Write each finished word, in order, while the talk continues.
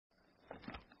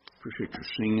Appreciate your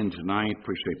singing tonight.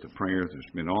 Appreciate the prayer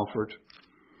that's been offered.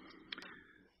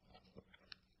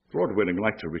 Lord willing, I'd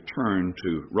like to return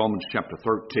to Romans chapter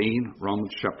 13.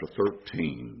 Romans chapter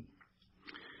 13.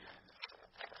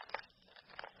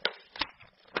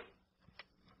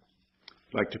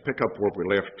 I'd like to pick up where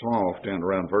we left off down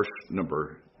around verse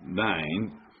number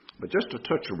 9. But just to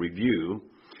touch a review,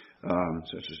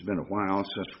 since it's been a while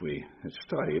since we had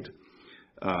studied,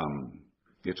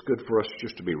 it's good for us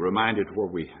just to be reminded where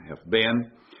we have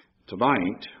been.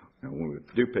 Tonight, when we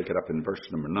do pick it up in verse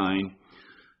number 9,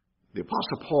 the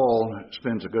Apostle Paul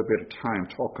spends a good bit of time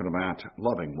talking about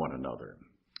loving one another,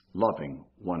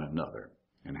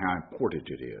 and how important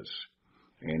it is.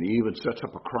 And he even sets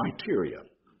up a criteria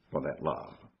for that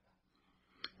love.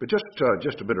 But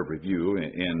just a bit of review.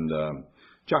 In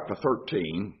chapter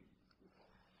 13,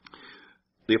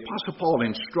 the Apostle Paul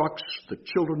instructs the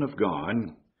children of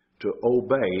God to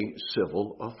obey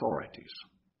civil authorities.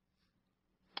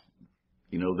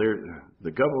 You know,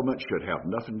 the government should have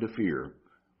nothing to fear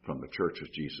from the Church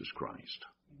of Jesus Christ.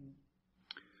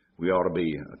 We ought to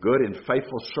be good and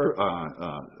faithful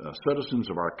citizens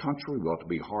of our country. We ought to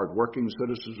be hard-working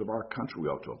citizens of our country. We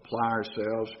ought to apply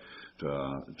ourselves to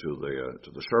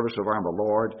the service of our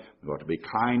Lord. We ought to be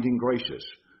kind and gracious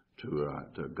to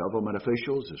government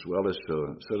officials as well as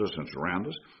to citizens around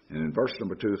us. And in verse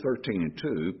number 2, 13 and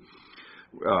 2,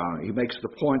 he makes the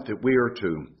point that we are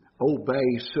to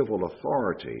obey civil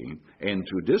authority, and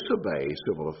to disobey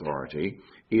civil authority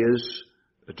is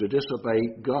to disobey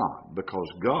God, because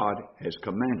God has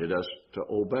commanded us to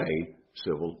obey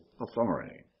civil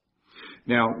authority.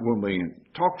 Now, when we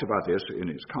talked about this in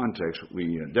its context,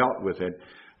 we dealt with it.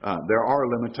 There are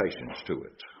limitations to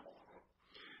it.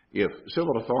 If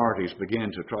civil authorities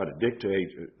begin to try to dictate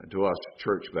to us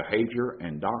church behavior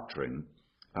and doctrine,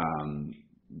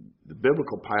 the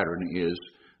biblical pattern is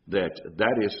that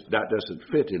doesn't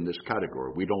fit in this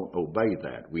category. We don't obey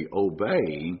that. We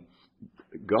obey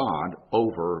God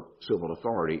over civil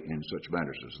authority in such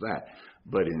matters as that.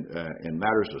 But in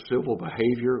matters of civil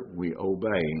behavior, we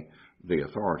obey the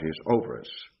authorities over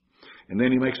us. And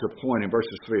then he makes the point in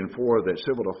verses 3 and 4 that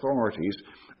civil authorities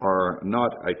are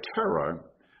not a terror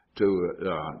to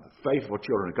faithful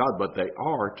children of God, but they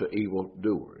are to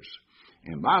evildoers.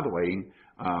 And by the way,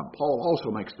 Paul also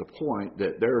makes the point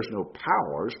that there is no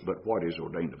powers but what is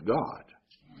ordained of God.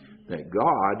 That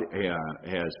God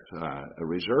has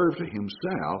reserved to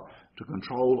himself to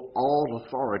control all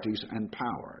authorities and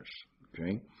powers.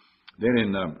 Okay. Then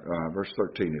in verse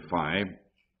 13 and 5,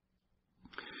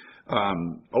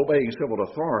 obeying civil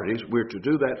authorities, we're to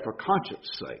do that for conscience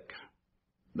sake.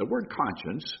 The word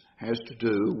conscience has to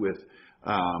do with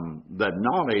the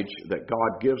knowledge that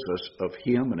God gives us of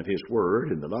Him and of His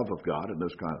Word and the love of God and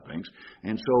those kind of things.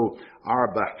 And so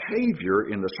our behavior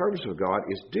in the service of God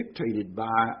is dictated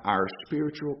by our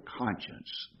spiritual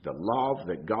conscience, the love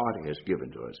that God has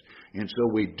given to us. And so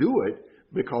we do it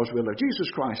because we love. Jesus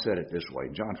Christ said it this way,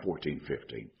 John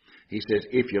 14:15. He says,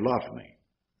 if you love me,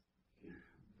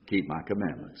 keep my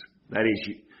commandments. That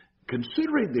is,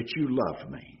 considering that you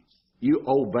love me, you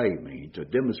obey me to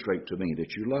demonstrate to me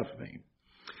that you love me.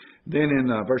 Then in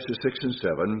verses 6 and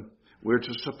 7, we're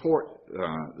to support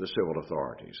the civil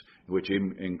authorities, which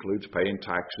includes paying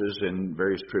taxes and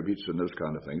various tributes and those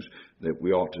kind of things, that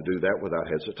we ought to do that without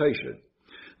hesitation.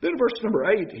 Then verse number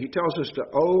 8, he tells us to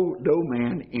owe no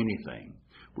man anything,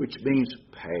 which means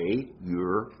pay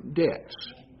your debts.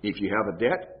 If you have a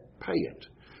debt, pay it.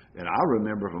 And I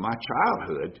remember from my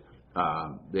childhood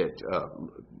that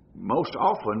most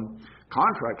often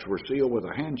contracts were sealed with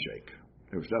a handshake.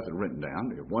 There was nothing written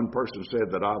down. If one person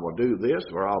said that I will do this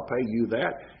or I'll pay you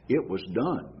that, it was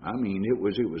done. I mean, it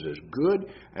was as good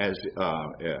as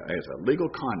a legal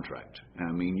contract.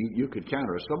 I mean, you could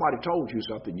counter it. If somebody told you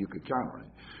something, you could counter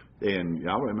it. And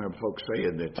I remember folks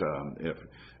saying that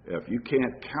if you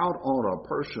can't count on a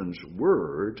person's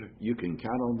word, you can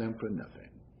count on them for nothing.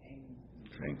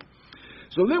 Okay.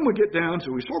 So then we get down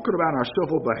to, we're talking about our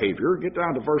civil behavior, get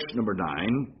down to verse number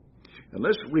 9. And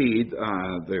let's read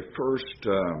the first,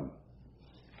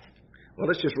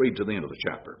 let's just read to the end of the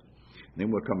chapter. And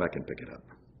then we'll come back and pick it up.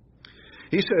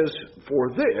 He says, for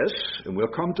this, and we'll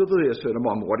come to this in a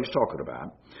moment, what he's talking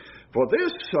about. For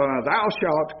this thou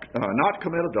shalt not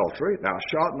commit adultery, thou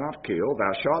shalt not kill,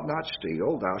 thou shalt not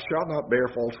steal, thou shalt not bear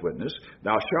false witness,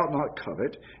 thou shalt not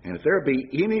covet. And if there be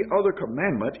any other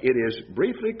commandment, it is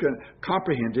briefly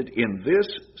comprehended in this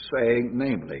saying,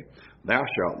 namely, thou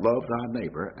shalt love thy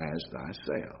neighbor as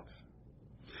thyself.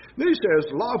 Then he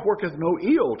says, love worketh no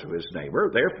ill to his neighbor,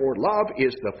 therefore love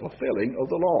is the fulfilling of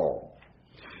the law.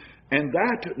 And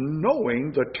that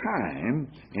knowing the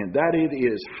time, and that it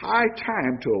is high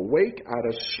time to awake out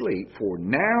of sleep, for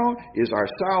now is our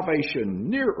salvation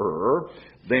nearer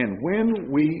than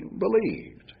when we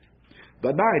believed.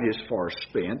 The night is far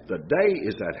spent, the day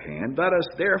is at hand. Let us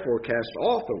therefore cast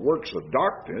off the works of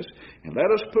darkness, and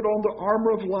let us put on the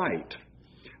armor of light.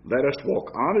 Let us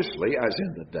walk honestly as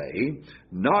in the day,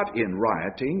 not in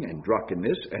rioting and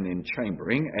drunkenness and in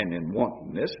chambering and in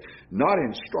wantonness, not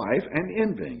in strife and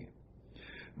envying.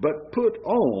 But put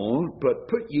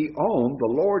ye on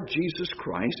the Lord Jesus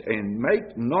Christ, and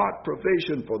make not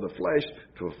provision for the flesh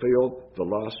to fulfill the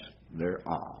lust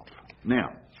thereof. Now,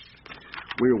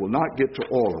 we will not get to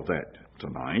all of that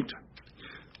tonight,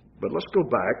 but let's go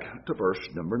back to verse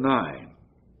number 9.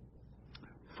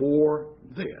 For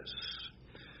this.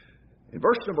 In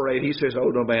verse number 8, he says, "Owe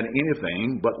no man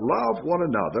anything, but love one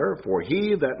another, for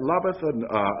he that loveth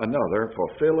another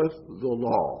fulfilleth the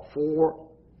law." For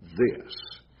this.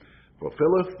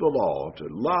 Fulfilleth the law. To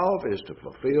love is to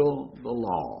fulfill the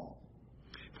law.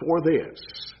 For this.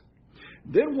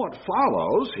 Then what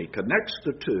follows, he connects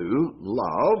the two,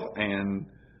 love, and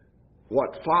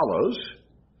what follows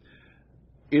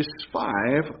is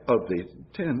 5 of the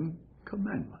 10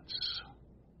 commandments.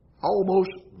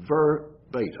 Almost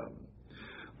verbatim.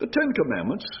 The 10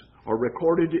 commandments are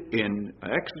recorded in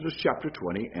Exodus chapter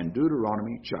 20 and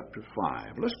Deuteronomy chapter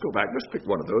 5. Let's go back. Let's pick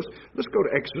one of those. Let's go to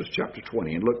Exodus chapter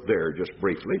 20 and look there just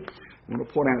briefly. I want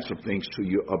to point out some things to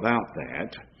you about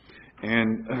that.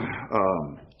 And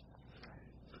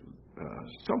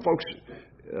some folks,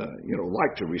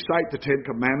 like to recite the 10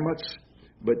 commandments,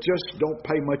 but just don't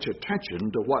pay much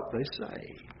attention to what they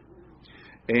say.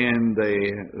 And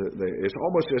it's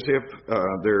almost as if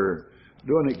they're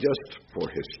doing it just for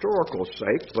historical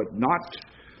sake, but not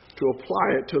to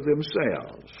apply it to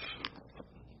themselves.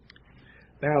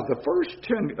 Now, the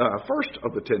first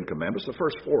of the 10 commandments, the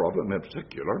first 4 of them in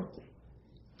particular,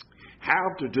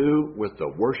 have to do with the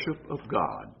worship of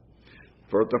God.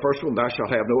 For the first one, "Thou shalt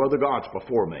have no other gods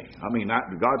before me." I mean,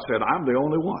 God said, "I'm the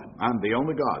only one. I'm the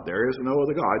only God. There is no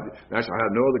other God. Thou shalt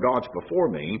have no other gods before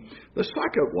me." The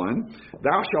second one,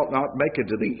 "Thou shalt not make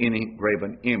unto thee any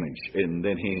graven image." And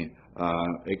then he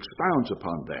expounds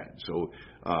upon that. So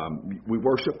we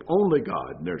worship only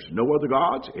God. There's no other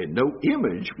gods and no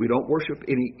image. We don't worship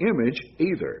any image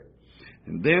either.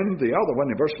 And then the other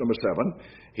one, in verse number 7,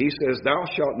 he says, "Thou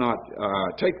shalt not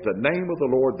take the name of the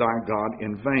Lord thy God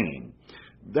in vain."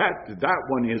 That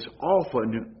one is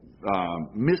often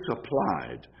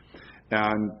misapplied,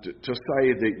 and to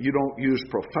say that you don't use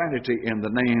profanity in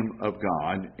the name of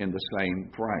God in the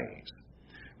same phrase.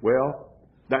 Well,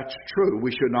 that's true.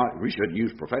 We should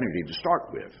use profanity to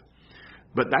start with,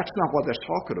 but that's not what that's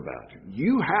talking about.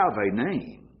 You have a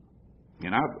name,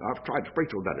 and I've tried to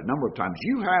preach on that a number of times.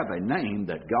 You have a name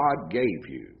that God gave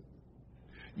you.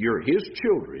 You're His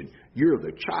children. You're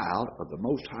the child of the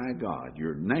Most High God.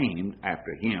 You're named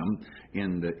after Him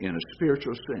in a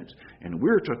spiritual sense. And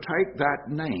we're to take that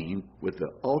name with the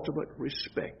ultimate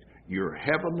respect. Your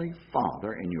Heavenly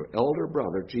Father and your elder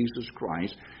brother, Jesus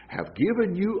Christ, have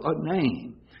given you a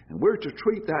name. And we're to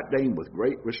treat that name with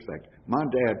great respect. My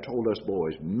dad told us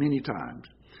boys many times,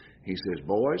 he says,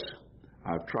 "Boys,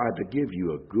 I've tried to give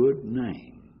you a good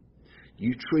name.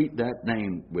 You treat that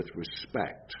name with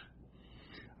respect."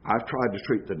 I've tried to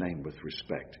treat the name with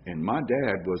respect. And my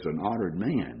dad was an honored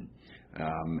man.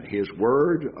 His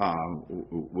word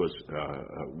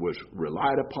was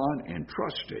relied upon and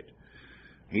trusted.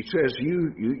 He says, you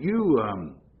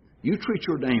treat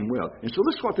your name well. And so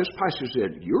this is what this passage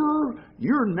said.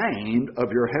 You're named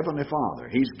of your Heavenly Father.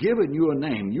 He's given you a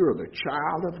name. You're the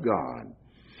child of God.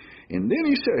 And then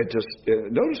he said,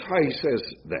 notice how he says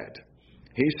that.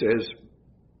 He says,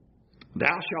 "Thou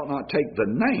shalt not take the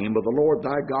name of the Lord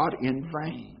thy God in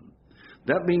vain."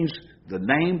 That means the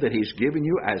name that He's given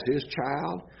you as His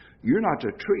child, you're not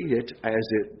to treat it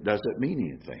as it doesn't mean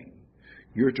anything.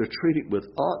 You're to treat it with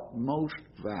utmost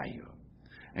value.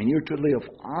 And you're to live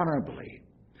honorably,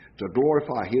 to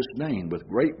glorify His name with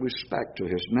great respect to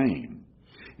His name.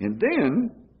 And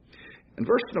then, in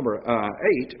verse number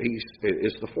 8,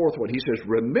 is the fourth one. He says,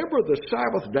 "Remember the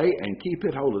Sabbath day and keep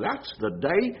it holy." That's the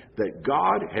day that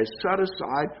God has set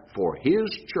aside for His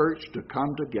church to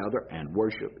come together and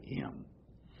worship Him.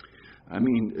 I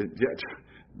mean,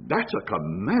 that's a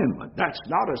commandment. That's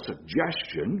not a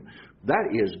suggestion. That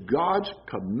is God's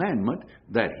commandment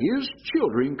that His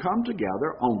children come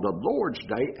together on the Lord's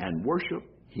day and worship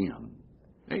Him.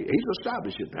 He's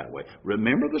established it that way.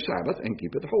 Remember the Sabbath and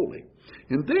keep it holy.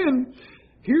 And then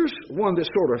Here's one that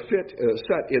sort of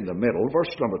set in the middle. Verse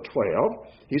number 12.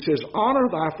 He says, Honor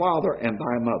thy father and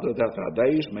thy mother, that thy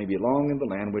days may be long in the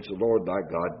land which the Lord thy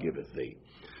God giveth thee.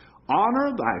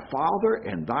 Honor thy father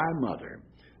and thy mother.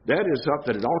 That is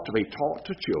something that ought to be taught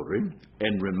to children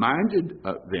and reminded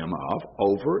them of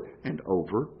over and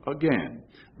over again.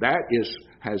 That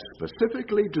has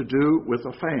specifically to do with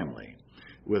a family,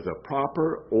 with a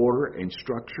proper order and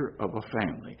structure of a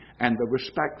family, and the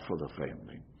respect for the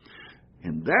family.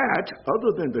 And that,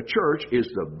 other than the church, is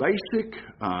the basic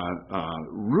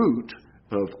root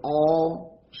of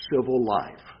all civil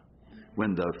life.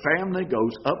 When the family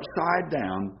goes upside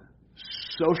down,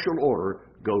 social order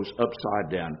goes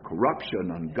upside down.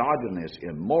 Corruption, ungodliness,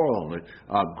 immorality,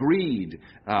 greed,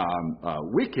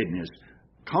 wickedness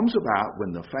comes about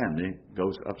when the family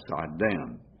goes upside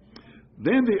down.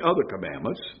 Then the other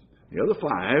commandments, the other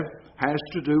 5, has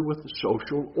to do with the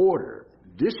social order.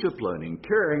 Disciplining,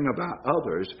 caring about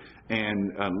others,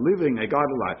 and living a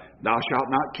godly life. Thou shalt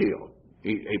not kill.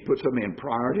 He puts them in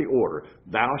priority order.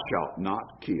 Thou shalt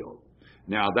not kill.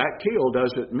 Now, that kill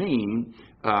doesn't mean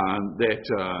that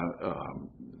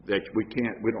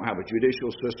we don't have a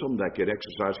judicial system that could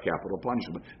exercise capital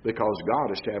punishment, because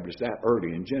God established that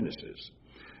early in Genesis.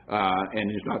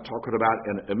 And he's not talking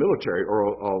about a military or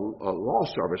a law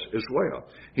service as well.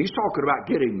 He's talking about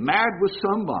getting mad with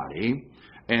somebody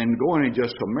and going and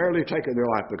just summarily taking their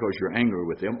life because you're angry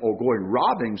with them, or going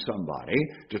robbing somebody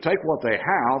to take what they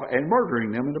have and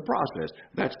murdering them in the process.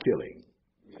 That's killing.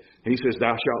 He says,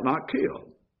 thou shalt not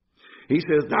kill. He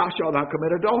says, thou shalt not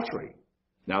commit adultery.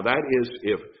 Now that is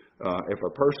if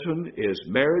a person is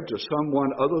married to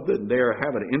someone other than they're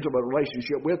having an intimate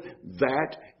relationship with,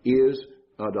 that is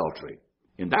adultery.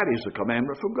 And that is a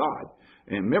commandment from God.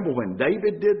 And remember when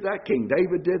David did that, King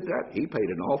David did that, he paid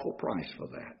an awful price for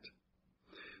that.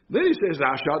 Then he says,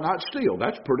 thou shalt not steal.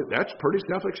 That's pretty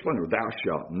self-explanatory. Thou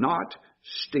shalt not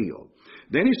steal.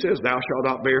 Then he says, thou shalt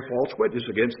not bear false witness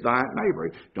against thy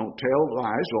neighbor. Don't tell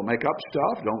lies. Don't make up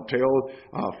stuff. Don't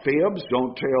tell fibs.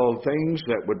 Don't tell things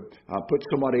that would put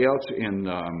somebody else in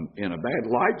a bad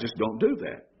light. Just don't do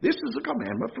that. This is a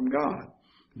commandment from God.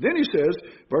 Then he says,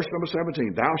 verse number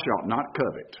 17, thou shalt not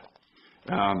covet.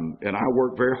 And I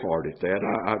work very hard at that.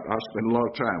 I spend a lot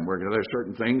of time working. There's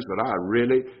certain things that I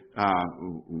really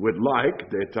would like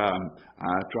that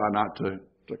I try not to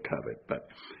covet. But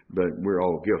we're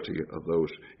all guilty of those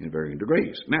in varying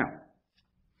degrees. Now,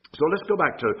 so let's go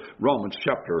back to Romans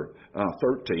chapter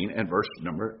 13 and verse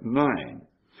number 9.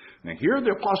 Now here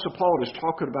the Apostle Paul is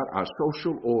talking about our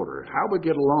social order, how we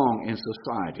get along in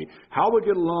society, how we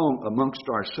get along amongst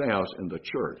ourselves in the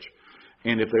church.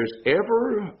 And if there's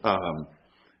ever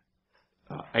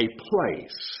a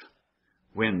place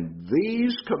when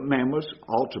these commandments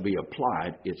ought to be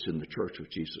applied, it's in the church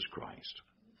of Jesus Christ.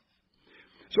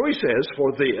 So he says,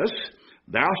 for this,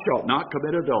 thou shalt not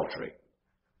commit adultery.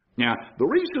 Now, the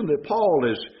reason that Paul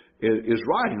is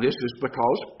writing this is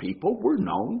because people were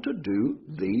known to do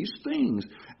these things.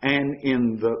 And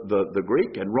in the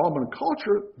Greek and Roman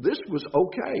culture, this was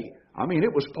okay. I mean,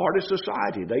 it was part of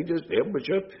society.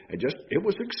 It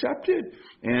was accepted.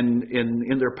 And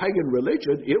in their pagan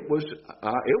religion, it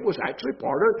was actually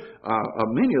part of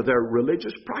many of their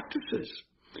religious practices.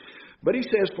 But he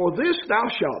says, for this thou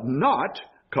shalt not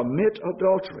commit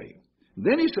adultery.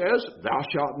 Then he says, thou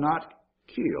shalt not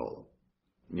kill.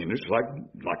 You know, it's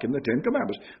like in the Ten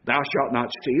Commandments. Thou shalt not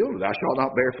steal, thou shalt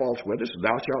not bear false witness,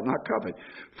 thou shalt not covet.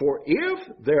 For if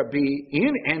there be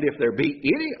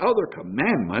any other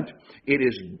commandment, it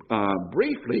is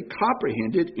briefly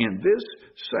comprehended in this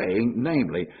saying,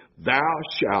 namely, thou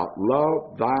shalt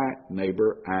love thy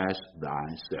neighbor as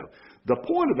thyself. The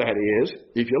point of that is,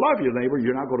 if you love your neighbor,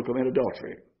 you're not going to commit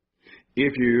adultery.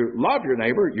 If you love your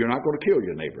neighbor, you're not going to kill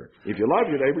your neighbor. If you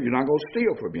love your neighbor, you're not going to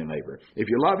steal from your neighbor. If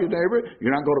you love your neighbor,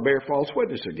 you're not going to bear false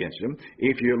witness against him.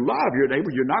 If you love your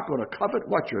neighbor, you're not going to covet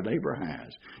what your neighbor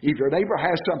has. If your neighbor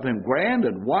has something grand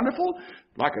and wonderful,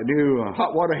 like a new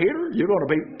hot water heater, you're going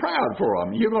to be proud for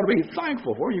them. You're going to be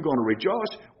thankful for them. You're going to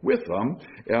rejoice with them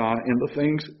in the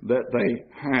things that they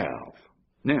have.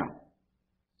 Now,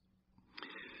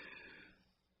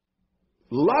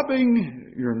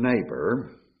 loving your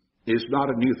neighbor is not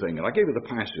a new thing. And I gave you the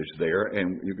passage there,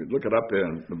 and you could look it up,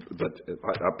 but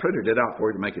I printed it out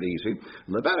for you to make it easy.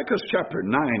 Leviticus chapter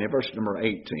 9 and verse number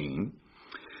 18.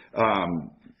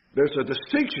 There's a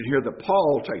distinction here that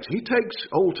Paul takes. He takes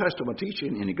Old Testament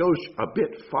teaching and he goes a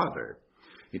bit farther.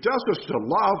 He tells us to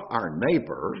love our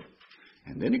neighbor,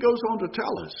 and then he goes on to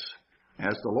tell us,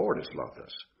 as the Lord has loved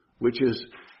us, which is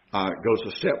goes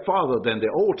a step farther than the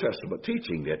Old Testament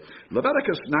teaching did.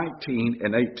 Leviticus 19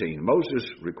 and 18, Moses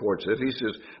records it. He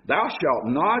says, "Thou shalt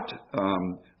not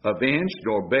avenge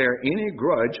nor bear any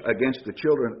grudge against the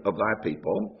children of thy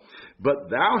people, but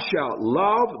thou shalt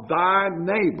love thy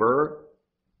neighbor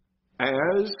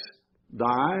as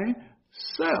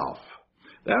thyself."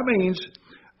 That means,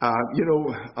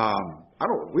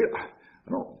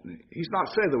 he's not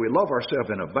saying that we love ourselves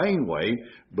in a vain way,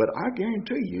 but I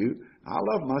guarantee you, I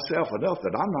love myself enough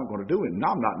that I'm not going to do it, and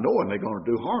I'm not knowingly going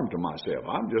to do harm to myself.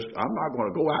 I'm not going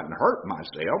to go out and hurt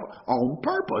myself on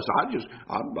purpose.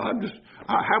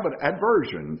 I have an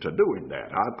aversion to doing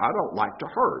that. I don't like to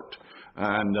hurt,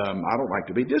 and I don't like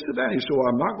to be disadvantaged, so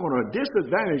I'm not going to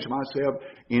disadvantage myself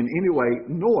in any way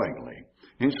knowingly.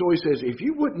 And so he says, if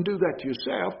you wouldn't do that to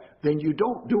yourself, then you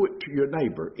don't do it to your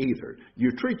neighbor either.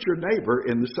 You treat your neighbor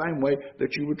in the same way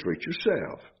that you would treat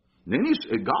yourself. And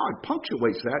then God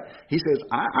punctuates that. He says,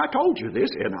 I told you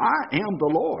this, and I am the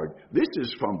Lord. This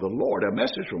is from the Lord, a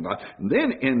message from God. And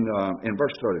then in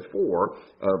verse 34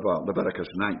 of Leviticus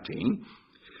 19,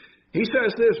 he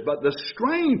says this, "But the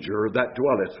stranger that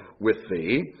dwelleth with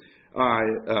thee,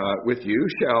 with you,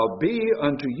 shall be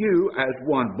unto you as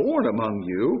one born among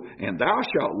you, and thou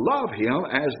shalt love him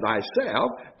as thyself,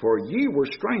 for ye were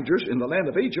strangers in the land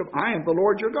of Egypt. I am the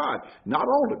Lord your God." Not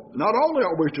only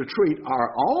are we to treat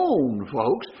our own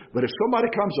folks, but if somebody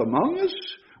comes among us,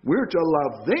 we're to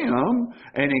love them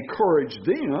and encourage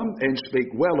them and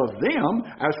speak well of them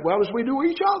as well as we do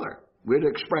each other. We're to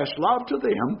express love to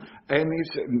them. And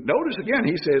notice again,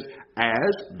 he says,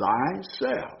 "as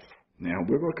thyself." Now,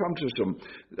 we're going to come to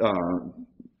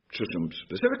some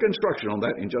specific instruction on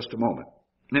that in just a moment.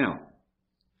 Now,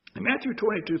 in Matthew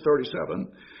 22:37,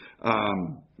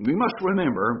 we must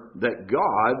remember that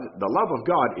God, the love of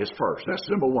God, is first. That's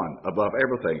number one, above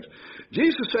everything.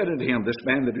 Jesus said unto him, this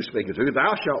man that you're speaking to,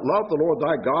 "Thou shalt love the Lord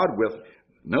thy God with,"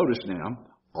 notice now,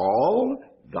 "all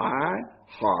thy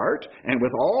heart, and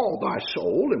with all thy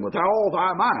soul, and with all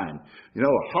thy mind."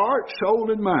 Heart, soul,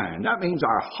 and mind. That means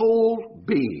our whole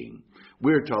being.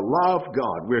 We're to love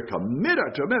God. We're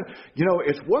committed to it.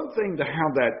 It's one thing to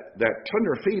have that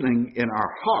tender feeling in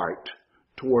our heart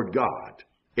toward God.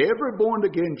 Every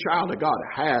born-again child of God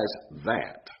has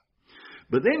that.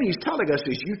 But then he's telling us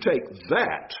is you take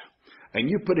that and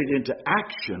you put it into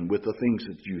action with the things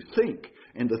that you think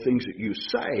and the things that you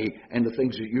say and the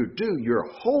things that you do. Your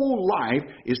whole life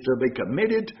is to be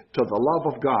committed to the love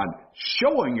of God,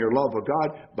 showing your love of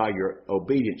God by your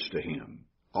obedience to Him.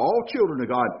 All children of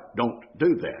God don't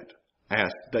do that.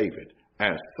 Ask David,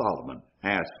 ask Solomon,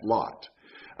 ask Lot.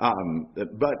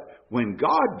 But when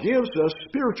God gives us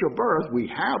spiritual birth, we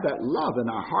have that love in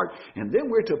our heart, and then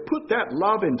we're to put that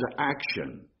love into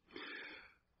action.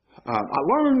 I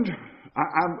learned,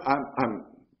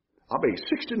 I'll be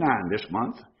 69 this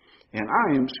month, and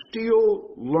I am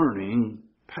still learning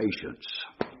patience.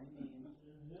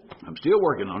 I'm still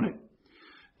working on it.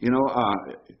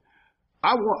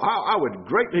 I would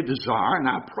greatly desire, and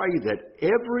I pray that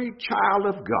every child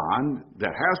of God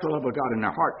that has the love of God in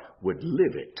their heart would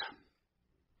live it.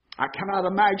 I cannot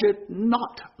imagine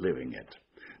not living it,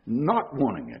 not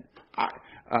wanting it.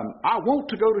 I want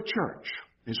to go to church.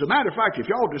 As a matter of fact, if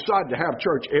y'all decide to have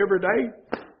church every day,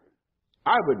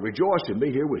 I would rejoice and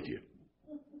be here with you,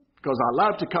 because I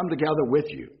love to come together with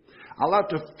you. I love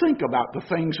to think about the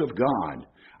things of God.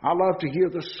 I love to hear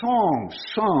the songs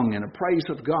sung in the praise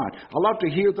of God. I love to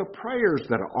hear the prayers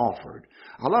that are offered.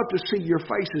 I love to see your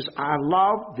faces. I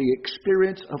love the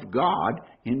experience of God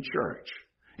in church.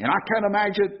 And I can't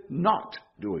imagine not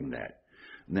doing that.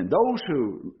 And then those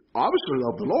who obviously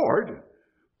love the Lord,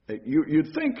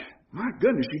 you'd think, my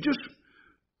goodness, you just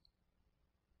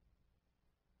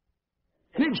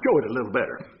need to show it a little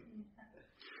better.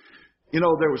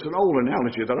 There was an old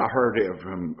analogy that I heard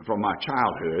from my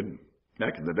childhood,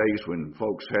 back in the days when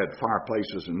folks had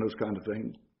fireplaces and those kind of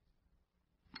things.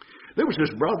 There was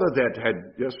this brother that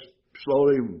had just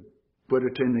slowly quit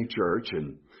attending church,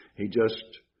 and he just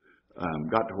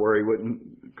got to where he wouldn't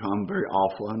come very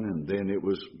often, and then it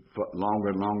was longer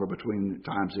and longer between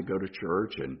times he'd go to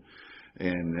church,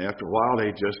 and after a while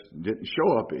he just didn't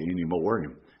show up anymore.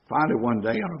 And finally one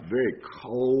day, on a very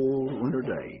cold winter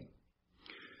day,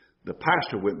 the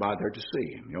pastor went by there to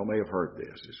see him. You may have heard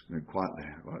this. It's been quite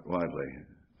widely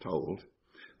told.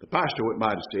 The pastor went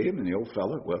by to see him, and the old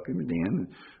fellow welcomed him in.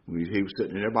 He was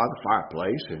sitting there by the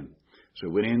fireplace, and so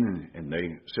we went in, and they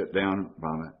sat down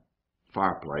by the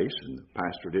fireplace, and the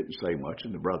pastor didn't say much,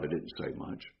 and the brother didn't say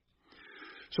much.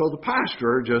 So the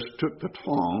pastor just took the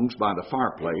tongs by the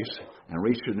fireplace and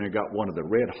reached in there and got one of the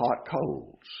red hot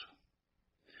coals.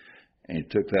 And he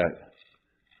took that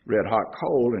red hot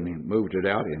coal, and he moved it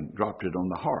out and dropped it on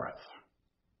the hearth.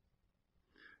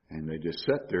 And they just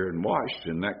sat there and watched,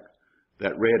 and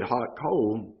that red hot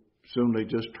coal soon they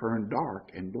just turned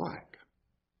dark and black.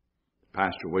 The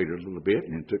pastor waited a little bit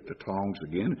and then took the tongs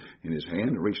again in his hand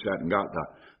and reached out and got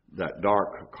that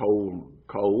dark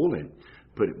coal and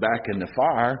put it back in the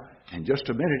fire. And just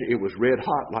a minute, it was red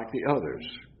hot like the others.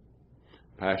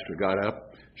 The pastor got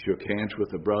up, shook hands with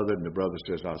the brother, and the brother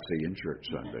says, "I'll see you in church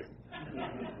Sunday."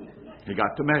 He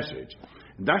got the message.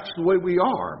 And that's the way we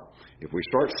are. If we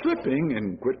start slipping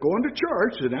and quit going to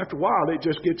church, then after a while it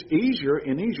just gets easier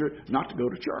and easier not to go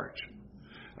to church.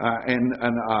 My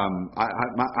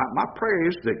prayer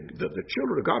is that the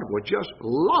children of God will just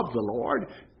love the Lord,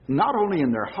 not only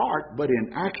in their heart, but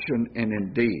in action and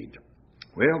in deed.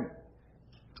 Well,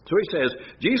 so he says,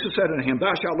 Jesus said unto him,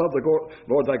 "Thou shalt love the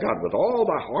Lord thy God with all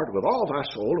thy heart, with all thy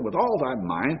soul, and with all thy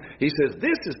mind." He says,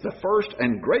 this is the first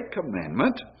and great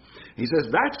commandment. He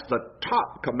says, that's the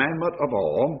top commandment of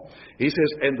all. He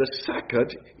says, and the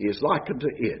second is like unto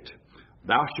it.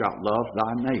 Thou shalt love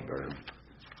thy neighbor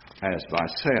as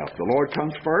thyself. The Lord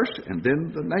comes first, and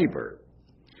then the neighbor.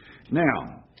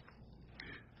 Now,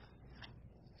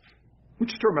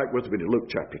 would you turn back with me to Luke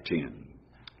chapter 10.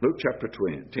 Luke chapter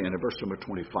 10 and verse number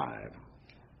 25.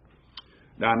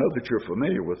 Now, I know that you're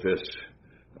familiar with this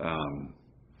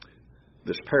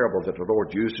parable that the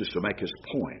Lord uses to make his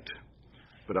point.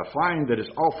 But I find that it's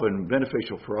often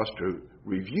beneficial for us to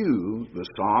review the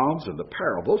Psalms and the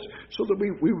parables so that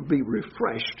we would be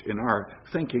refreshed in our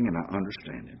thinking and our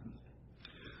understanding.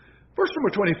 Verse number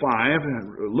 25,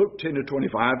 Luke 10 to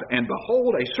 25, and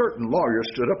behold, a certain lawyer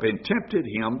stood up and tempted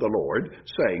him, the Lord,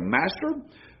 saying, Master,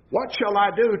 what shall I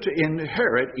do to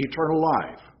inherit eternal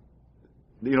life?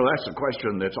 You know, that's a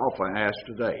question that's often asked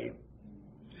today.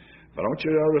 But I want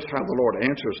you to notice how the Lord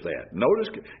answers that. Notice,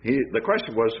 the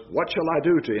question was, what shall I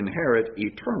do to inherit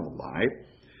eternal life?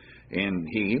 And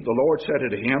the Lord said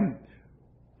unto him,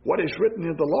 what is written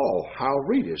in the law? How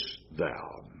readest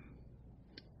thou?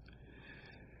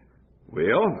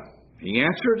 Well, he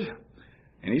answered,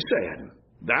 and he said,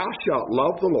 Thou shalt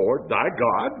love the Lord thy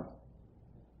God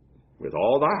with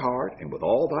all thy heart, and with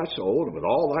all thy soul, and with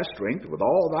all thy strength, and with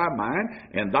all thy mind,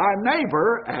 and thy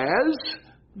neighbor as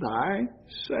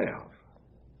thyself.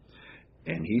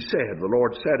 And he said, the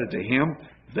Lord said unto him,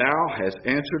 Thou hast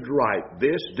answered right.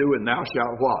 This do, and thou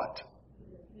shalt what?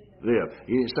 Live.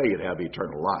 He didn't say you'd have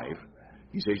eternal life.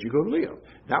 He says you're going to live.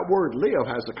 That word live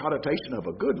has the connotation of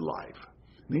a good life.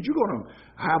 It means you're going to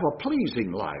have a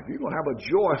pleasing life. You're going to have a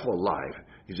joyful life.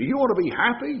 He says, you want to be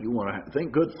happy? You want to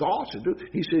think good thoughts?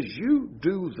 He says, you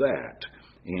do that,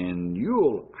 and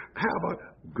you'll have a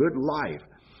good life.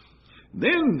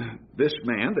 Then this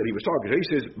man that he was talking to,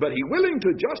 he says, but he willing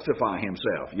to justify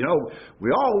himself. You know,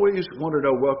 we always want to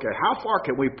know, well, okay, how far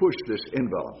can we push this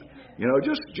envelope? You know,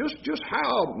 just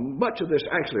how much of this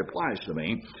actually applies to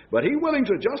me. But he willing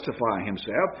to justify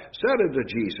himself, said unto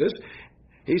Jesus,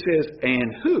 he says,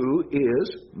 and who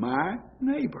is my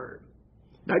neighbor?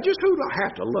 Now, just who do I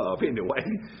have to love anyway?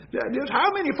 Just how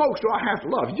many folks do I have to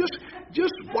love?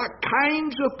 Just what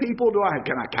kinds of people do I have?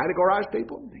 Can I categorize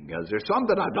people? Because there's some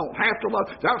that I don't have to love.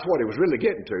 That's what he was really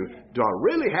getting to. Do I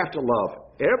really have to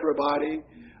love everybody?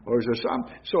 Or is there some?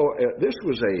 So this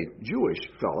was a Jewish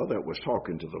fellow that was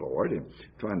talking to the Lord and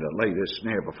trying to lay this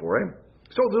snare before him.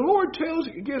 So the Lord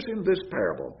gives him this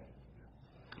parable.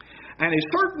 And a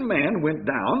certain man went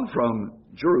down from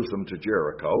Jerusalem to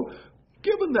Jericho.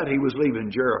 Given that he was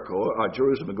leaving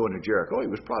Jerusalem and going to Jericho, he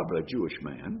was probably a Jewish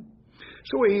man.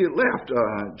 So he left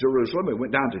Jerusalem and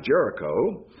went down to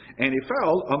Jericho, and he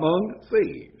fell among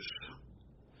thieves.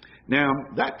 Now,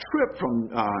 that trip from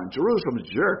Jerusalem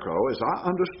to Jericho, as I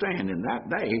understand in that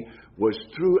day, was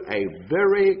through a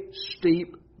very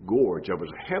steep gorge. It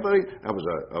was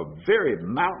a very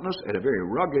mountainous and a very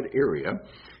rugged area,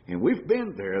 and we've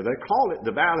been there. They call it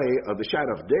the Valley of the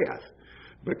Shadow of Death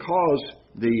because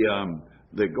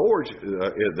the gorge,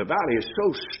 the valley is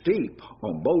so steep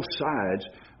on both sides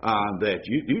that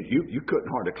you couldn't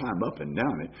hardly climb up and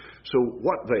down it. So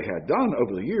what they had done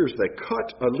over the years, they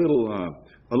cut a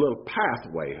little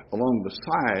pathway along the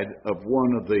side of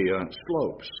one of the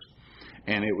slopes.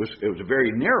 And it was a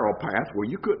very narrow path where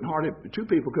two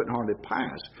people couldn't hardly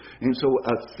pass. And so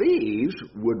thieves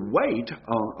would wait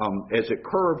as it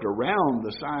curved around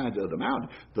the side of the mountain.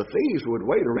 The thieves would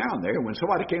wait around there. And when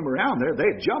somebody came around there,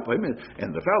 they'd jump him. And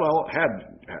the fellow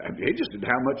he just didn't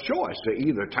have much choice to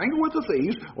either tangle with the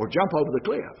thieves or jump over the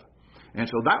cliff. And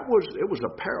so it was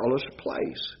a perilous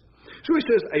place. So he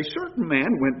says, a certain man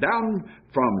went down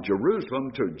from Jerusalem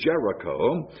to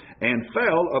Jericho and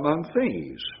fell among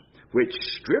thieves, which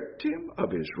stripped him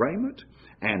of his raiment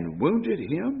and wounded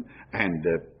him,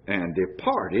 and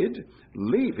departed,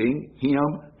 leaving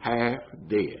him half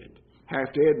dead.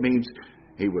 Half dead means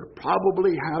he would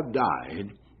probably have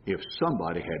died if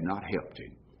somebody had not helped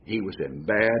him. He was in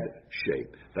bad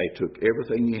shape. They took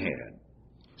everything he had.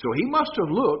 So he must have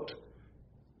looked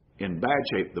in bad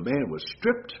shape. The man was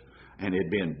stripped and had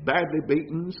been badly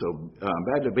beaten, so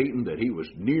badly beaten that he was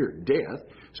near death.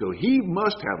 So he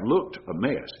must have looked a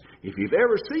mess. If you've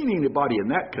ever seen anybody in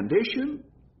that condition,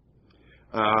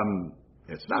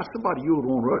 it's not somebody you would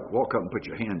want to walk up and put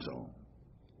your hands on.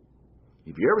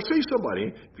 If you ever see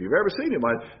somebody, if you've ever seen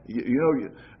anybody,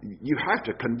 you have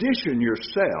to condition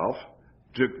yourself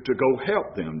to go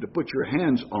help them, to put your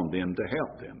hands on them to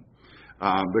help them.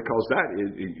 Because that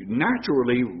is,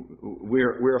 naturally,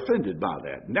 we're offended by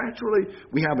that. Naturally,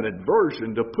 we have an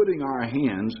aversion to putting our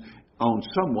hands on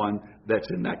someone that's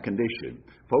in that condition.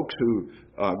 Folks who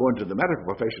go into the medical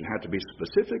profession have to be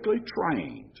specifically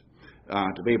trained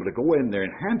to be able to go in there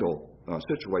and handle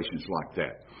situations like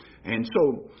that. And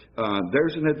so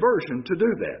there's an aversion to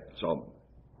do that. So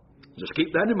just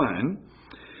keep that in mind.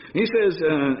 He says,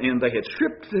 and they had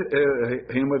stripped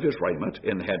him of his raiment,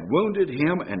 and had wounded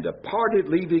him, and departed,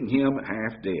 leaving him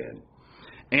half dead.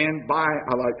 And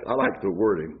I like the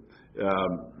wording.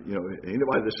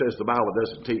 Anybody that says the Bible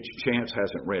doesn't teach chance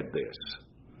hasn't read this.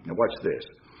 Now watch this.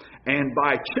 And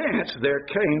by chance there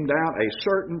came down a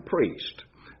certain priest.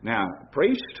 Now,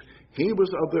 priest, he was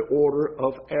of the order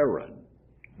of Aaron,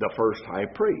 the first high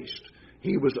priest.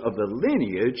 He was of the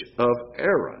lineage of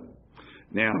Aaron.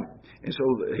 Now, and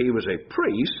so he was a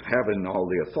priest, having all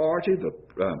the authority, the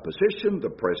position,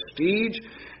 the prestige.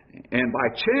 And by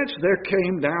chance there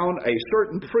came down a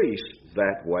certain priest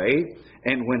that way.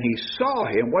 And when he saw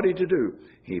him, what did he do?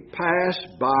 He passed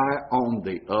by on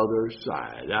the other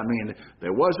side. I mean,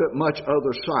 there wasn't much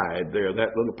other side there.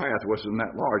 That little path wasn't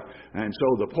that large. And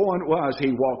so the point was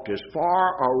he walked as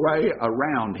far away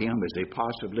around him as he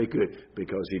possibly could,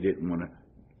 because he didn't want to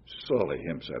sully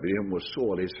himself. He didn't want to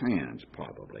soil his hands,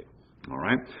 probably. All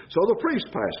right? So the priest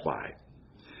passed by.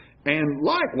 And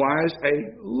likewise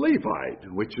a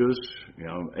Levite, which is,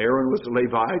 Aaron was a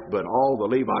Levite, but all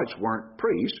the Levites weren't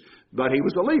priests, but he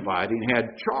was a Levite. He had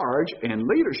charge and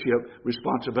leadership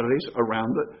responsibilities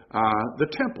around the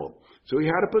temple. So he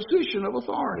had a position of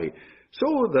authority.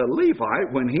 So the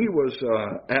Levite, when he was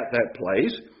at that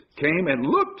place, came and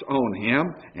looked on him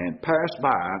and passed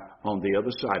by on the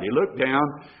other side. He looked down,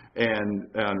 and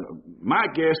my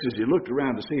guess is he looked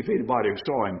around to see if anybody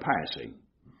saw him passing,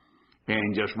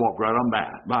 and just walked right on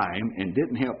by him and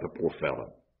didn't help the poor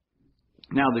fellow.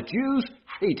 Now, the Jews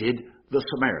hated the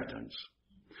Samaritans.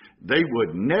 They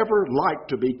would never like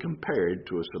to be compared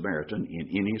to a Samaritan in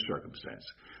any circumstance.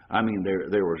 I mean,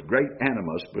 there was great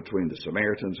animus between the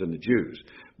Samaritans and the Jews.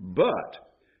 But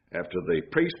after the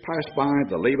priest passed by,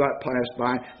 the Levite passed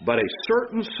by, but a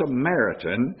certain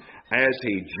Samaritan, as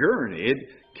he journeyed,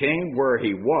 came where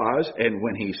he was, and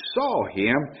when he saw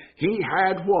him, he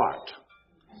had what?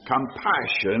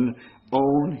 Compassion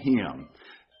on him.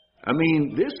 I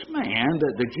mean, this man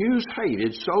that the Jews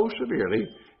hated so severely,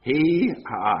 he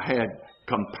had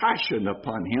compassion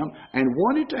upon him and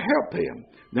wanted to help him.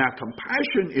 Now,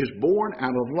 compassion is born out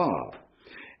of love.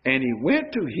 And he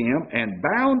went to him and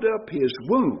bound up his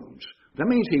wounds. That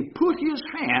means he put his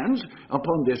hands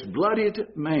upon this bloodied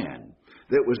man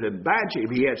that was in bad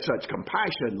shape. He had such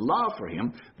compassion and love for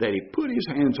him that he put his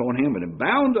hands on him and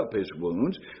bound up his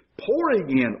wounds,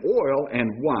 pouring in oil and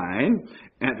wine,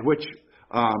 and which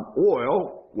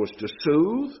oil was to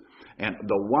soothe, and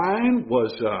the wine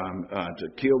was to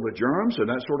kill the germs and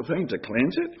that sort of thing, to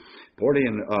cleanse it. Poured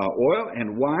in oil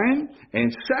and wine,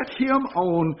 and set him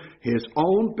on his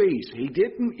own beast. He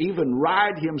didn't even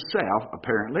ride himself,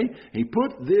 apparently. He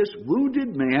put this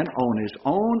wounded man on his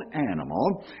own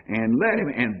animal and led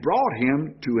him and brought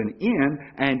him to an inn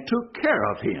and took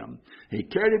care of him. He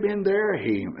carried him in there.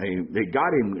 He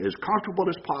got him as comfortable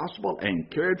as possible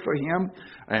and cared for him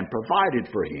and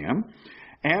provided for him.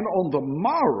 And on the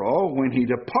morrow, when he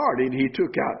departed, he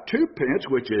took out 2 pence,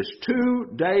 which is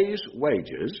 2 days'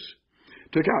 wages,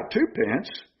 took out 2 pence,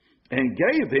 and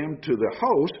gave them to the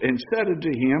host, and said unto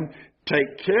him,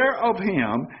 Take care of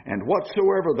him, and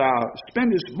whatsoever thou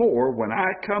spendest more, when I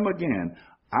come again,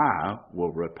 I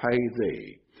will repay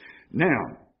thee. Now,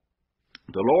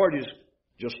 the Lord has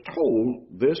just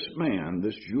told this man,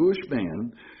 this Jewish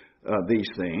man, these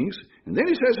things. And then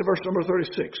he says in verse number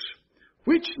 36,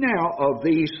 Which now of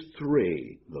these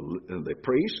 3, the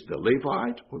priest, the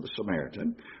Levite, or the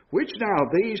Samaritan, which now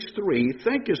of these 3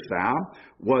 thinkest thou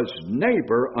was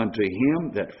neighbor unto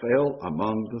him that fell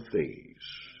among the thieves?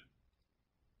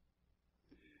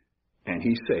 And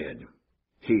he said,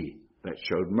 he that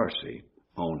showed mercy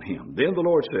on him. Then the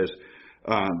Lord says,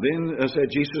 then said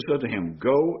Jesus unto him,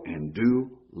 go and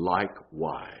do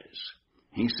likewise.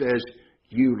 He says,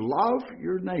 you love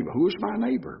your neighbor. Who is my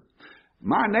neighbor?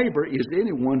 My neighbor is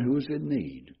anyone who is in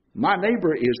need. My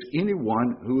neighbor is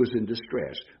anyone who is in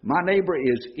distress. My neighbor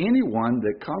is anyone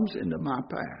that comes into my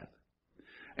path.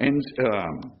 And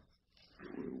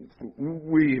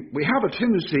we have a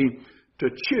tendency to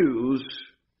choose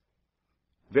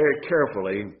very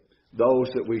carefully those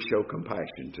that we show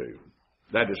compassion to.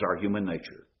 That is our human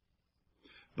nature.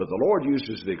 But the Lord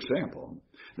uses the example.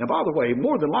 Now, by the way,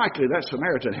 more than likely that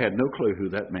Samaritan had no clue who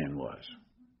that man was.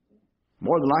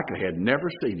 More than likely had never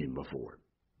seen him before.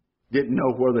 Didn't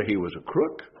know whether he was a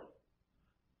crook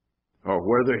or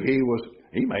whether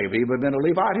he may have even been a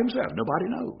Levite himself. Nobody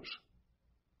knows.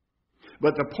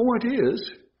 But the point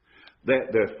is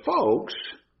that the folks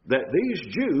that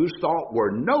these Jews thought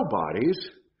were nobodies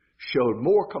showed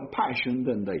more compassion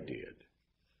than they did.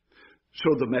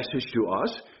 So the message to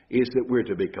us is that we're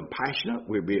to be compassionate,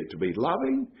 we're to be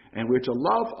loving, and we're to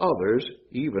love others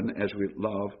even as we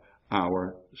love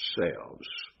ourselves.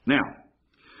 Now,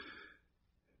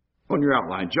 on your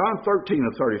outline, John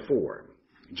 13:34,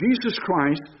 Jesus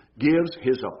Christ gives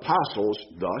his apostles,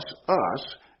 thus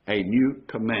us, a new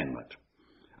commandment.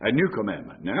 A new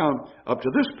commandment. Now, up to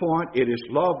this point, it is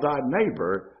love thy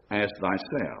neighbor as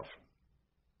thyself.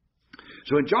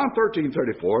 So in John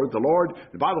 13:34, the Lord,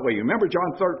 by the way, you remember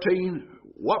John 13?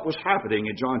 What was happening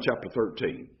in John chapter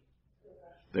 13?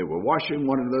 They were washing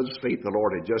one another's feet. The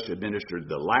Lord had just administered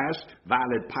the last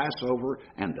valid Passover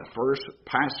and the first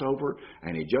Passover,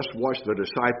 and he just washed the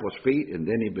disciples' feet, and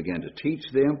then he began to teach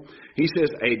them. He says,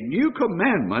 a new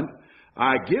commandment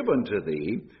I give unto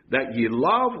thee, that ye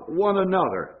love one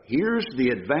another. Here's the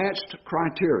advanced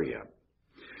criteria.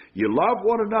 You love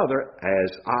one another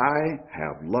as I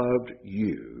have loved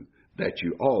you, that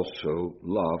you also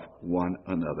love one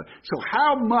another. So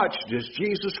how much does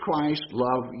Jesus Christ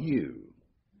love you?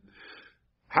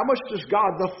 How much does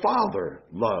God the Father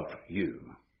love you?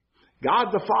 God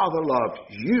the Father loved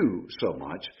you so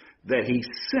much that he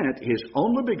sent his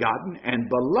only begotten and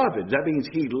beloved. That means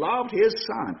he loved his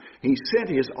Son. He sent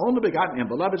his only begotten and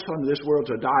beloved Son to this world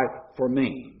to die for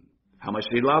me. How much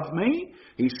did he love me?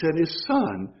 He sent his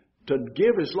Son to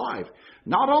give his life.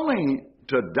 Not only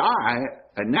to die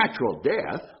a natural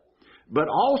death, but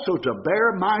also to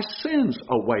bear my sins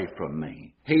away from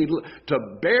me. To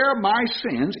bear my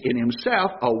sins in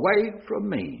himself away from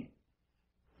me.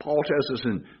 Paul tells us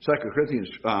in 2 Corinthians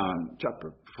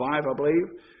chapter 5, I believe,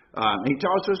 he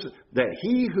tells us that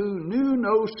he who knew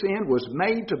no sin was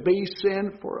made to be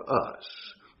sin for us,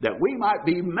 that we might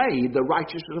be made the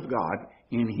righteousness of God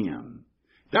in him.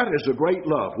 That is a great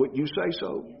love, wouldn't you say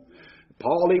so?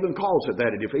 Paul even calls it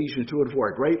that in Ephesians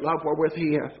 2:4, a great love wherewith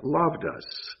he hath loved us.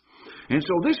 And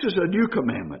so this is a new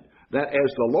commandment, that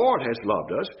as the Lord has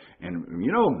loved us, and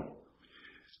you know,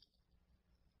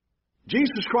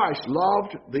 Jesus Christ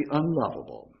loved the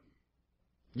unlovable.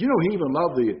 You know, he even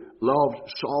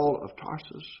loved Saul of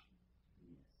Tarsus,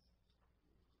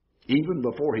 even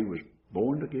before he was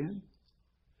born again.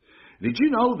 Did you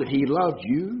know that he loved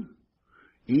you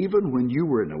even when you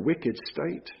were in a wicked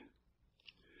state?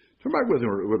 Turn back with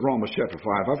Romans chapter 5.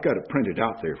 I've got it printed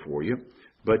out there for you.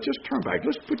 But just turn back.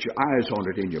 Let's put your eyes on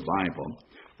it in your Bible.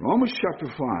 Romans chapter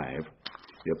 5.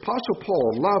 The Apostle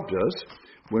Paul loved us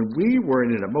when we were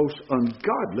in a most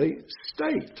ungodly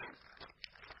state.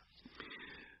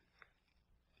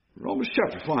 Romans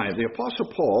chapter 5. The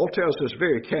Apostle Paul tells us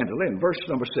very candidly in verse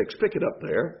number 6. Pick it up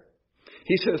there.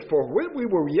 He says, for when we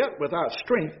were yet without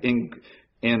strength,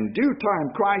 in due time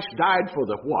Christ died for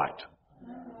the what?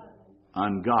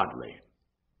 Ungodly.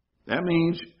 That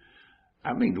means,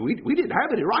 we didn't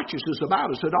have any righteousness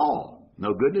about us at all.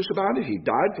 No goodness about it. He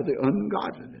died for the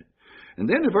ungodly. And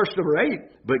then in verse number 8,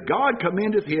 but God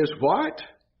commendeth his what?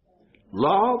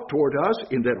 Love toward us,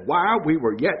 in that while we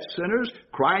were yet sinners,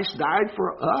 Christ died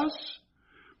for us.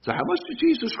 So how much did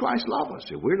Jesus Christ love us?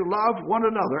 If we're to love one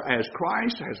another as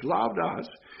Christ has loved us,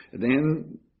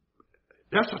 then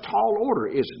that's a tall order,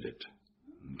 isn't it?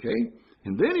 Okay?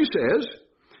 And then he says,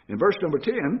 in verse number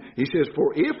 10, he says,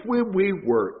 for if when we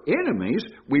were enemies,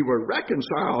 we were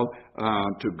reconciled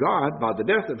to God by the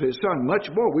death of his Son, much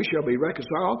more we shall be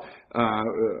reconciled,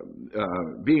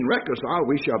 being reconciled,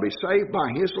 we shall be saved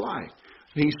by his life.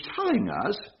 He's telling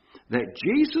us that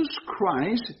Jesus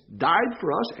Christ died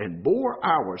for us and bore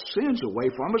our sins away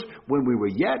from us when we were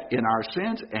yet in our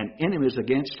sins and enemies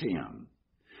against him.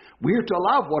 We are to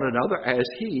love one another as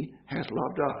he has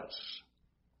loved us.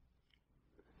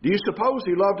 Do you suppose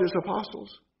he loved his apostles?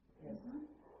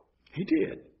 He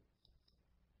did.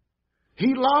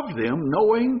 He loved them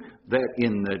knowing that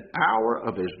in the hour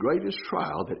of his greatest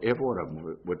trial that every one of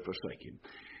them would forsake him.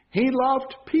 He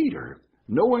loved Peter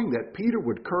knowing that Peter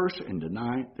would curse and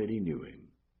deny that he knew him.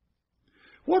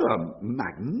 What a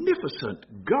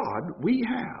magnificent God we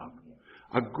have.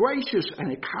 A gracious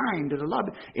and a kind and a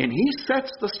loving. And he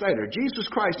sets the standard. Jesus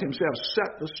Christ himself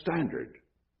set the standard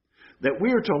that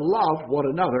we are to love one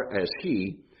another as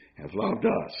he has loved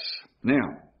us. Now,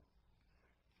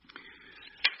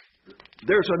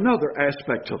 there's another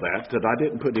aspect to that I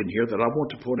didn't put in here that I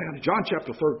want to point out. John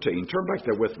chapter 13, turn back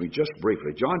there with me just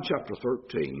briefly. John chapter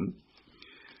 13,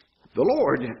 the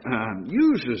Lord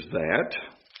uses that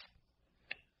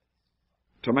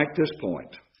to make this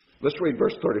point. Let's read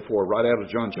verse 34 right out of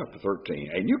John chapter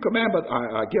 13. A new commandment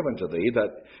I give unto thee,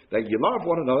 that ye love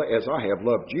one another as I have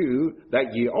loved you,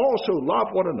 that ye also love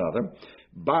one another.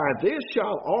 By this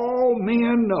shall all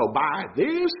men know, by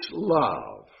this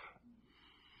love,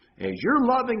 as you're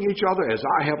loving each other as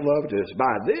I have loved us,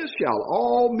 by this shall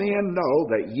all men know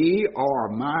that ye are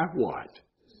my what?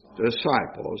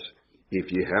 Disciples,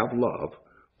 if ye have love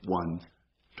one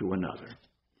to another.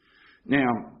 Now,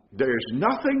 there's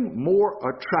nothing more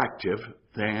attractive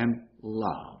than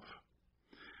love.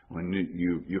 When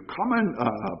you come in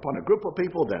upon a group of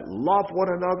people that love one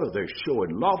another, they're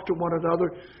showing love to one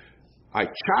another, a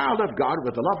child of God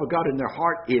with the love of God in their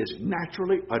heart is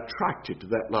naturally attracted to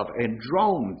that love and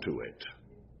drawn to it.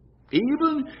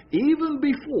 Even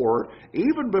before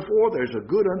there's a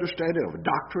good understanding of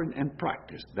doctrine and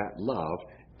practice, that love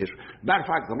is. Matter of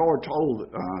fact, the Lord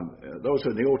told those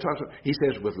in the Old Testament, he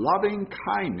says, with loving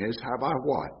kindness have I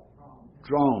what?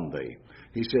 Drawn thee.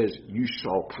 He says, you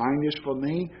saw kindness from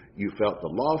me, you felt the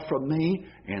love from me,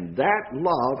 and that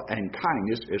love and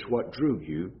kindness is what drew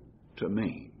you to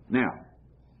me. Now,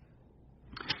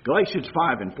 Galatians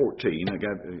 5 and 14, I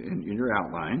got in your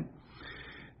outline,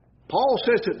 Paul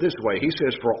says it this way. He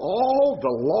says, for all the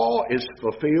law is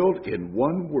fulfilled in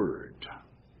one word.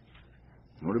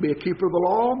 You want to be a keeper of the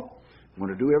law? You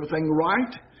want to do everything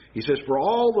right? He says, for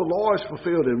all the law is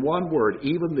fulfilled in one word,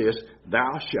 even this,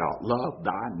 thou shalt love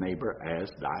thy neighbor as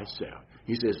thyself.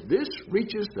 He says, this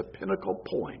reaches the pinnacle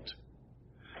point.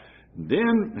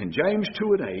 Then, in James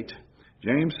 2 and 8,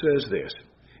 James says this,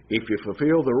 if you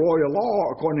fulfill the royal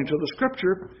law according to the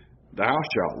Scripture, thou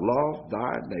shalt love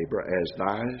thy neighbor as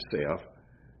thyself,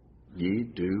 ye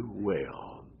do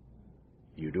well.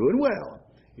 You're doing well.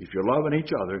 If you're loving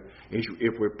each other,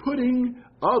 if we're putting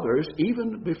others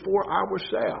even before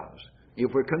ourselves, if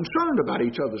we're concerned about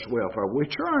each other's welfare, we're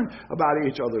concerned about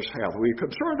each other's health, we're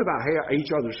concerned about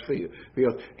each other's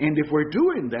field, and if we're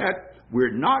doing that,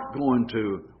 we're not going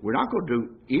to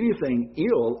do anything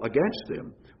ill against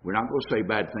them. We're not going to say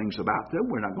bad things about them.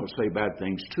 We're not going to say bad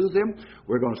things to them.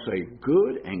 We're going to say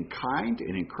good and kind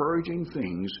and encouraging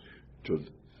things to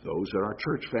those in our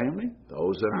church family,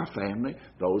 those in our family,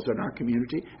 those in our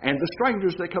community, and the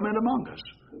strangers that come in among us.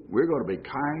 We're going to be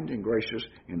kind and gracious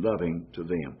and loving to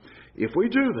them. If we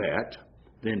do that,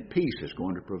 then peace is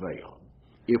going to prevail.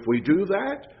 If we do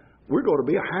that, we're going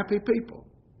to be a happy people.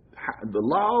 The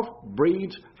love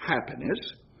breeds happiness.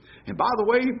 And by the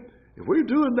way, if we're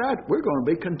doing that, we're going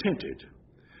to be contented.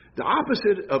 The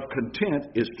opposite of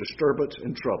content is disturbance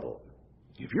and trouble.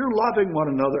 If you're loving one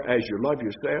another as you love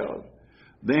yourself,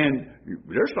 then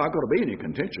there's not going to be any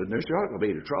contention. There's not going to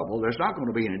be any trouble. There's not going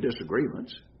to be any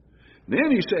disagreements.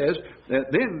 Then he says,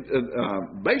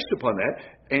 based upon that,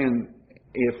 and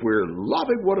if we're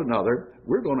loving one another,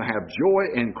 we're going to have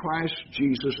joy in Christ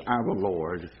Jesus our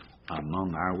Lord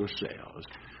among ourselves.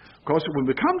 Because when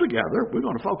we come together, we're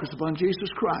going to focus upon Jesus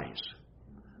Christ.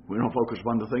 We don't focus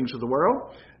upon the things of the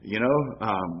world.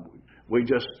 We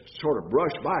just sort of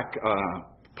brush back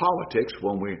politics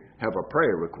when we have a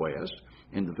prayer request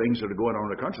and the things that are going on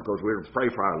in the country because we're to pray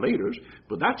for our leaders.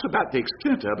 But that's about the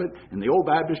extent of it in the old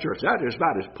Baptist church. That is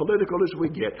about as political as we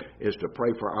get, is to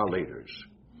pray for our leaders.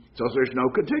 So there's no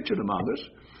contention among us.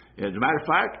 As a matter of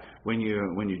fact, when you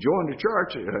join the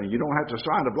church, you don't have to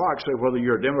sign a block say whether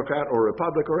you're a Democrat or a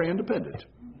Republican or independent.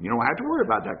 You don't have to worry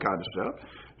about that kind of stuff.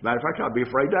 As a matter of fact, I'd be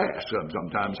afraid to ask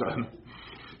sometimes.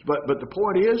 But the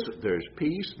point is, there's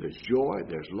peace, there's joy,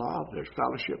 there's love, there's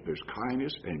fellowship, there's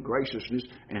kindness and graciousness,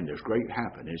 and there's great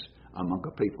happiness among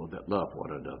the people that love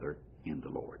one another in the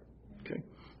Lord. Okay?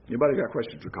 Anybody got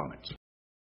questions or comments?